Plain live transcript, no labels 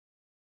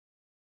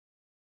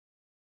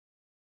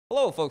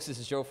Hello, folks. This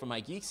is Joe from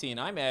MIGeekScene.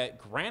 I'm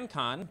at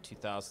GrandCon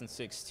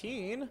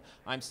 2016.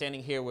 I'm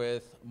standing here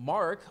with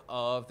Mark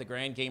of the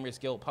Grand Gamers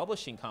Guild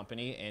Publishing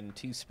Company and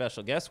two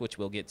special guests, which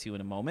we'll get to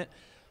in a moment.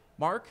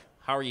 Mark,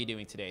 how are you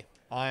doing today?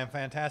 I am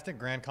fantastic.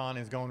 GrandCon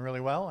is going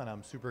really well, and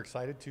I'm super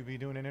excited to be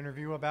doing an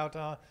interview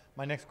about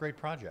my next great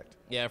project.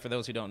 Yeah, for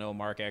those who don't know,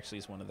 Mark actually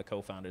is one of the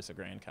co-founders of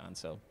GrandCon,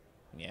 so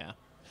yeah.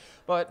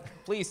 But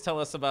please tell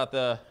us about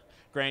the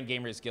Grand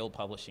Gamers Guild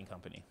Publishing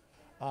Company.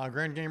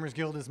 Grand Gamers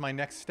Guild is my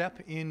next step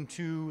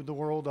into the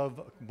world of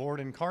board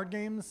and card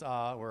games.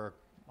 We're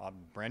a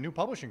brand new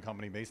publishing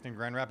company based in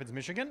Grand Rapids,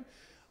 Michigan.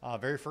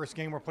 Very first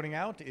game we're putting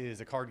out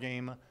is a card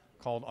game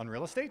called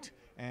Unreal Estate,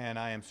 and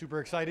I am super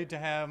excited to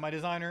have my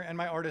designer and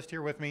my artist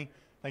here with me.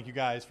 Thank you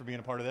guys for being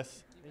a part of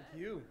this. Thank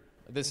you.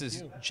 This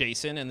is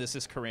Jason, and this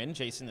is Corinne.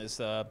 Jason is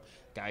the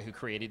guy who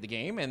created the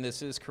game, and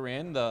this is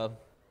Corinne, the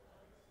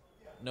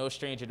no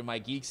stranger to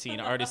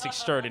MIGeekScene, artist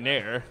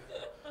extraordinaire.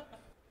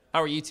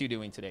 How are you two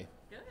doing today?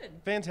 Good.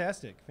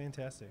 Fantastic.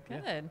 Fantastic.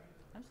 Good. Yeah.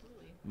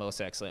 Absolutely.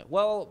 Most excellent.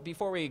 Well,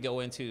 before we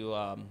go into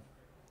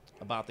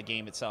about the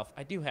game itself,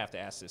 I do have to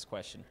ask this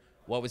question.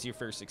 What was your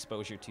first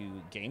exposure to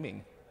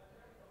gaming?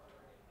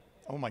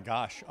 Oh my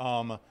gosh.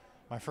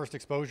 My first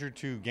exposure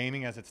to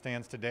gaming as it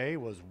stands today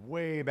was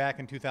way back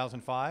in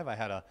 2005. I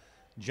had a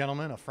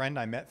gentleman, a friend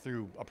I met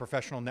through a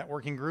professional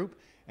networking group,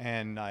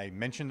 and I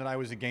mentioned that I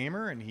was a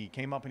gamer, and he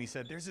came up and he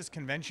said, there's this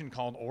convention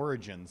called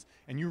Origins,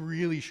 and you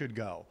really should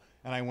go.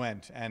 And I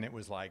went, and it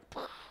was like,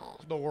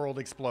 the world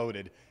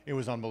exploded. It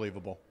was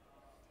unbelievable.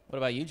 What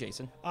about you,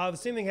 Jason? The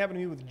same thing happened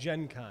to me with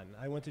Gen Con.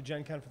 I went to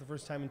Gen Con for the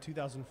first time in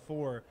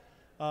 2004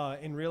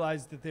 and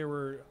realized that there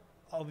were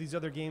all these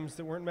other games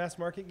that weren't mass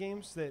market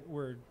games that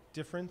were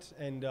different,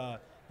 and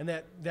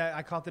that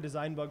I caught the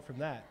design bug from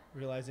that,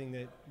 realizing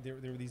that there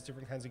were these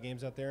different kinds of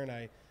games out there, and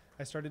I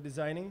started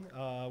designing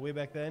way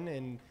back then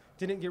and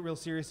didn't get real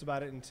serious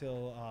about it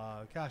until,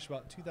 gosh,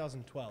 about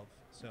 2012.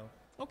 So,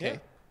 okay. Yeah.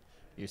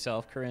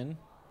 Yourself, Corinne?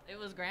 It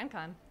was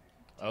GrandCon.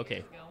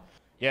 Okay.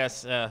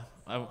 Yes,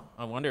 I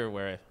wonder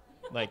where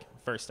I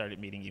first started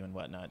meeting you and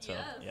whatnot. So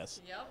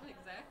yes. Yep,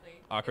 exactly.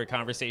 Awkward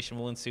conversation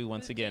will ensue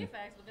once again.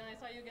 JFAX, but then I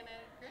saw you again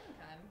at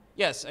GrandCon.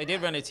 Yes, I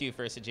did run into you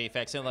first at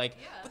JFAX and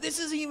but this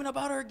isn't even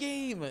about our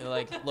game. And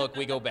look,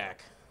 we go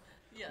back.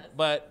 Yes.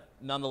 But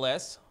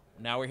nonetheless,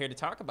 now we're here to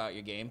talk about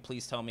your game.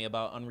 Please tell me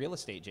about Unreal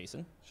Estate,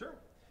 Jason. Sure.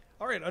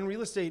 All right,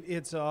 Unreal Estate,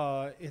 it's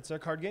a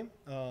card game,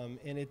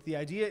 and the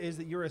idea is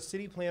that you're a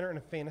city planner in a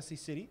fantasy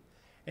city,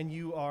 and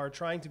you are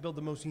trying to build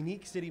the most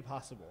unique city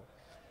possible.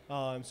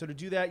 So to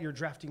do that, you're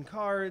drafting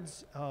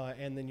cards,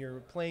 and then you're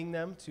playing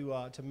them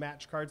to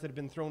match cards that have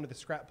been thrown to the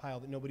scrap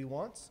pile that nobody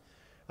wants,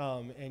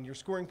 and you're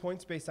scoring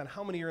points based on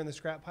how many are in the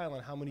scrap pile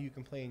and how many you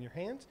can play in your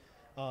hand.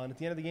 And at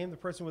the end of the game, the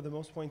person with the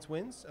most points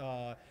wins.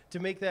 To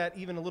make that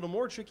even a little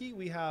more tricky,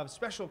 we have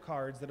special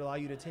cards that allow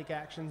you to take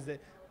actions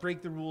that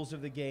break the rules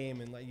of the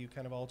game and let you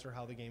kind of alter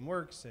how the game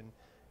works and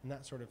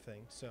that sort of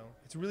thing. So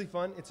it's really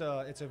fun. It's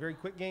a very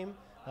quick game.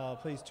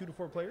 Plays 2 to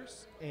 4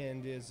 players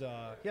and is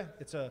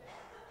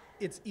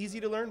it's easy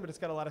to learn, but it's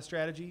got a lot of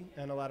strategy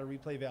and a lot of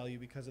replay value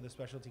because of the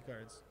specialty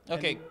cards.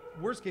 Okay.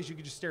 And worst case, you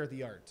could just stare at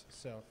the art.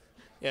 So.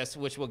 Yes,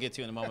 which we'll get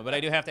to in a moment. But I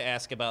do have to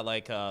ask about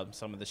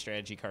some of the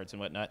strategy cards and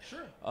whatnot.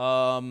 Sure.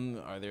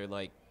 Are there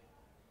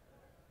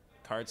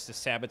cards to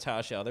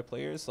sabotage the other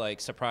players,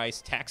 like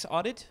surprise tax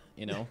audit?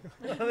 You know.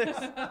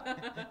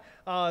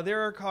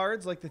 There are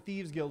cards like the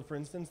Thieves Guild, for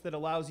instance, that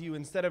allows you,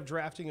 instead of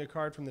drafting a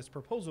card from this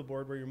proposal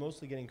board where you're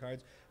mostly getting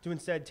cards, to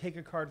instead take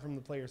a card from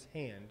the player's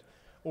hand,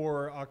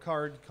 or a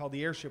card called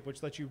the Airship,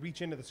 which lets you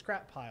reach into the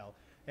scrap pile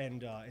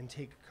and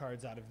take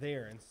cards out of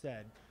there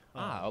instead.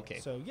 Okay.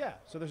 So yeah,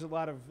 so there's a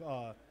lot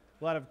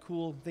of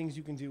cool things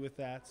you can do with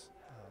that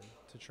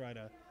to try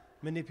to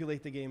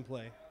manipulate the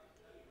gameplay.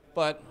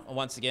 But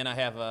once again, I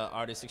have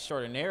artist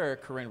extraordinaire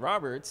Corinne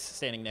Roberts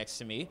standing next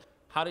to me.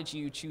 How did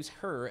you choose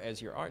her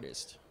as your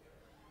artist?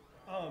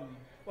 Well,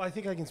 I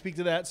think I can speak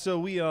to that. So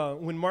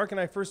when Mark and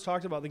I first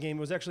talked about the game, it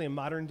was actually a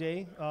modern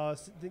day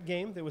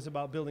game that was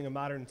about building a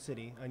modern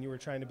city, and you were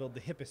trying to build the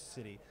hippest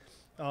city.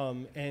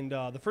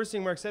 The first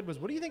thing Mark said was,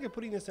 what do you think of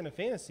putting this in a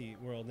fantasy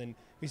world? And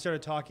we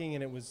started talking,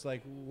 and it was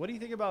like, what do you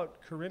think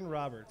about Corinne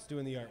Roberts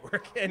doing the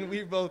artwork? And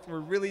we both were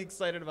really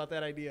excited about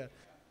that idea.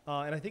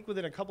 And I think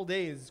within a couple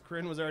days,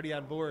 Corinne was already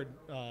on board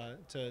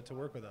to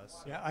work with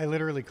us. Yeah, I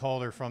literally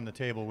called her from the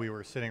table we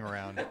were sitting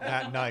around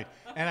that night.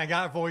 And I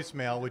got a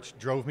voicemail, which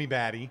drove me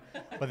batty.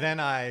 But then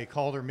I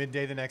called her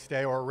midday the next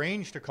day, or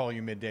arranged to call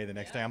you midday the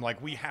next day. I'm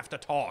like, we have to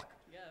talk.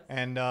 Yes.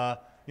 And,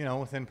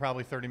 within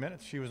probably 30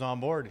 minutes, she was on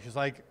board. She's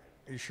like,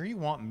 are you sure you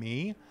want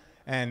me?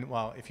 And,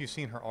 well, if you've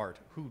seen her art,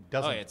 who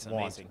doesn't it's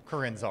want amazing.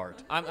 Corinne's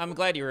art? I'm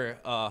glad you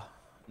were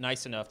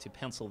nice enough to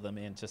pencil them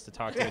in just to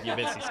talk to with your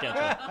busy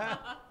schedule.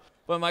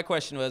 But my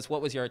question was,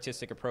 what was your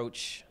artistic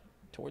approach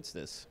towards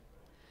this?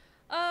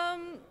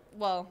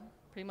 Well,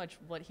 pretty much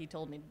what he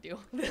told me to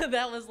do.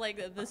 That was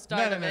like the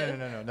start of it.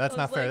 No. That's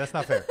not fair. That's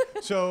not fair.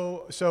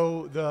 So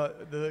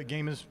the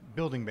game is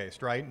building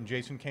based, right? And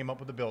Jason came up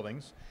with the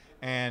buildings,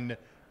 and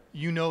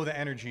you know the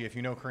energy. If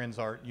you know Corinne's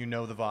art, you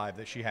know the vibe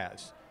that she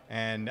has.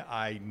 And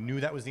I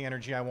knew that was the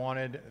energy I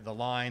wanted, the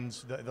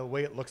lines, the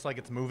way it looks like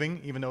it's moving,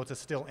 even though it's a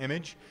still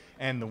image,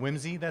 and the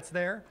whimsy that's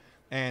there.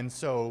 And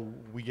so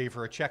we gave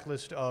her a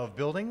checklist of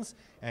buildings,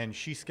 and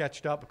she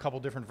sketched up a couple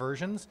different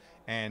versions,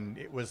 and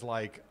it was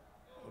like,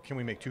 can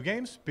we make 2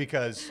 games?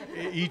 Because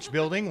each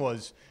building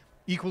was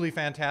equally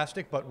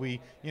fantastic, but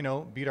we,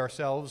 beat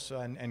ourselves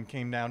and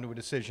came down to a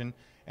decision,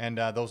 and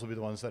those will be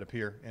the ones that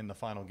appear in the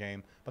final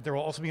game. But there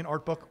will also be an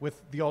art book with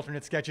the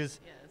alternate sketches,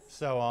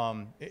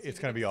 so it's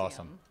going to be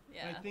awesome.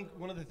 Yeah. I think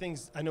one of the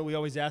things I know we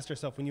always asked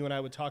ourselves when you and I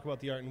would talk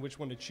about the art and which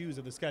one to choose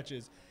of the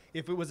sketches,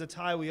 if it was a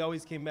tie, we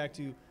always came back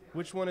to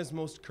which one is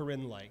most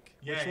Corinne-like,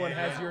 which one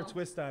has your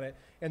twist on it,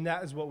 and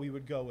that is what we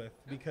would go with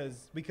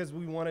because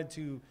we wanted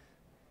to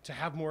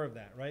have more of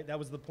that, right? That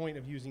was the point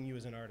of using you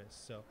as an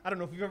artist. So I don't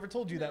know if we've ever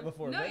told you that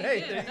before. No, but you hey,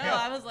 did. there you No, go.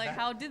 I was like,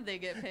 how did they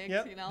get picked?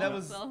 Yep,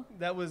 So.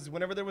 that was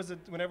whenever it was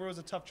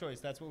a tough choice.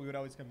 That's what we would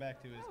always come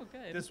back to. Is Oh,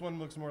 good. This one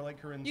looks more like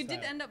Corinne's You style.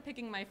 did end up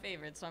picking my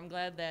favorite, so I'm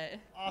glad that you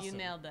Awesome.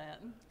 nailed that.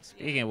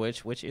 Speaking of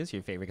which is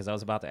your favorite? Because I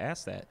was about to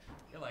ask that.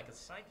 You're like a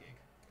psychic.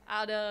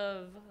 Out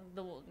of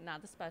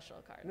not the special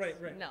cards. Right.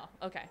 No,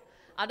 okay.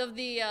 Out of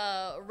the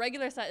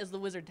regular set is the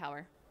Wizard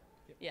Tower.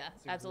 Yeah, a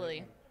great absolutely.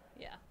 one.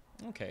 Yeah.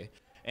 Okay.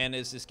 And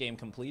is this game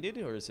completed,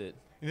 or is it?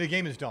 The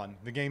game is done.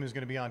 The game is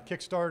going to be on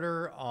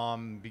Kickstarter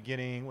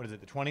beginning, the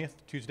 20th?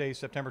 Tuesday,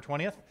 September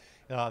 20th.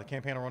 The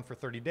campaign will run for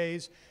 30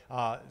 days.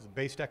 The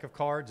base deck of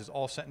cards is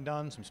all set and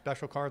done. Some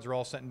special cards are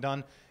all set and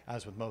done.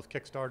 As with most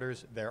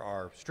Kickstarters, there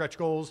are stretch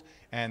goals,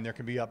 and there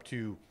can be up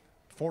to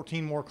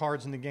 14 more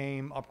cards in the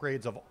game,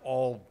 upgrades of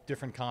all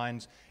different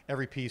kinds.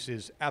 Every piece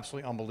is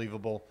absolutely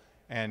unbelievable.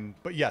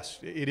 But yes,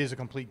 it is a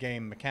complete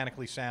game,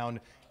 mechanically sound,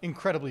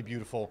 incredibly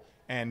beautiful,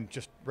 and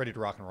just ready to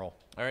rock and roll.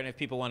 All right, and if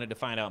people wanted to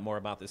find out more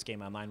about this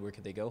game online, where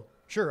could they go?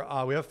 Sure,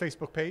 we have a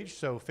Facebook page,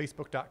 so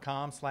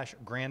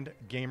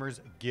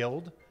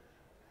facebook.com/GrandGamersGuild,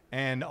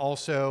 and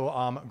also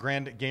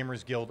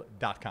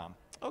GrandGamersGuild.com.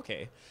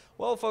 Okay.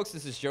 Well, folks,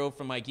 this is Joe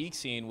from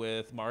MIGeekScene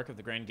with Mark of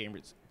the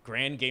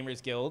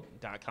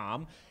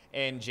GrandGamersGuild.com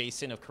and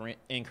Jason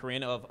and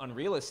Corinne of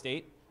Unreal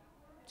Estate.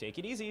 Take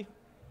it easy.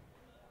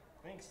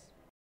 Thanks.